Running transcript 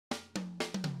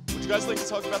Would you guys like to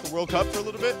talk about the World Cup for a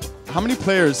little bit? How many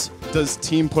players does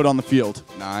team put on the field?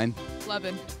 9.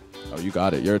 11. Oh, you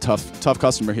got it. You're a tough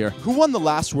customer here. Who won the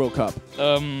last World Cup?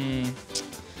 That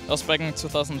was back in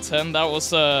 2010. That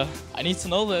was, I need to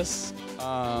know this. It's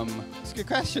a good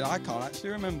question. I can't actually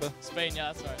remember. Spain,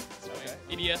 yeah, that's right.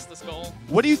 Spain. EDS, this goal.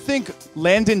 What do you think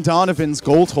Landon Donovan's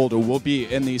goal total will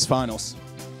be in these finals?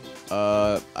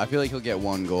 I feel like he'll get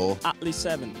 1 goal. At least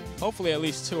 7. Hopefully at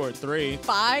least 2 or 3.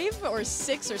 5 or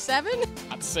 6 or 7?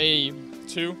 I'd say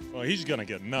 2. Well, he's going to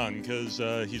get none because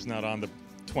he's not on the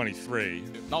 23.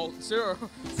 No, 0.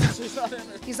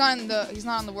 He's not on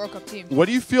the World Cup team. What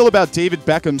do you feel about David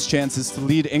Beckham's chances to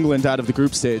lead England out of the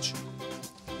group stage?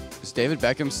 Does David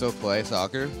Beckham still play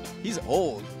soccer? He's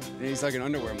old, and he's like an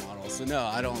underwear model, so no,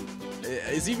 I don't.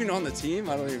 Is he even on the team?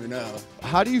 I don't even know.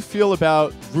 How do you feel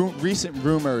about recent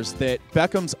rumors that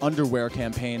Beckham's underwear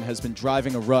campaign has been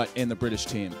driving a rut in the British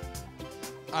team?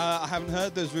 I haven't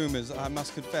heard those rumours, I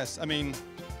must confess. I mean,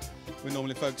 we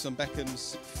normally focus on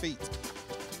Beckham's feet.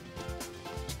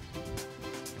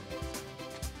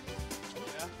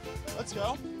 Yeah, let's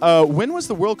go. When was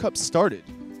the World Cup started?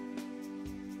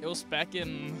 It was back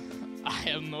in, I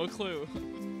have no clue.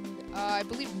 I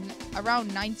believe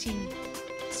around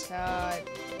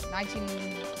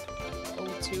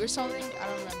 1902 or something. I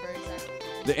don't remember exactly.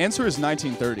 The answer is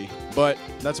 1930, but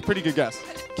that's a pretty good guess.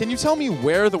 Can you tell me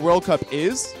where the World Cup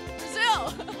is?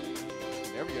 Brazil!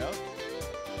 There we go.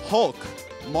 Hulk,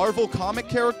 Marvel comic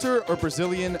character or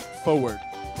Brazilian forward?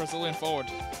 Brazilian forward.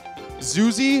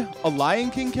 Zusi, a Lion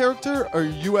King character or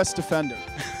U.S. defender?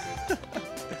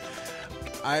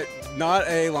 Not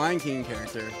a Lion King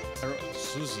character.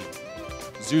 Zusi.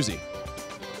 Zusi.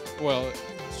 Well,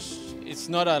 it's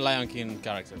not a Lion King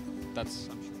character. That's,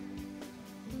 I'm sure.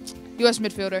 U.S.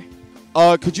 midfielder.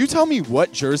 Could you tell me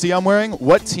what jersey I'm wearing?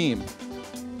 What team?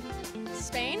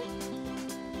 Spain?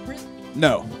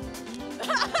 No.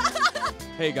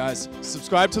 Hey guys,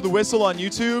 subscribe to The Whistle on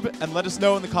YouTube and let us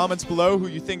know in the comments below who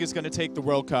you think is going to take the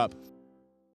World Cup.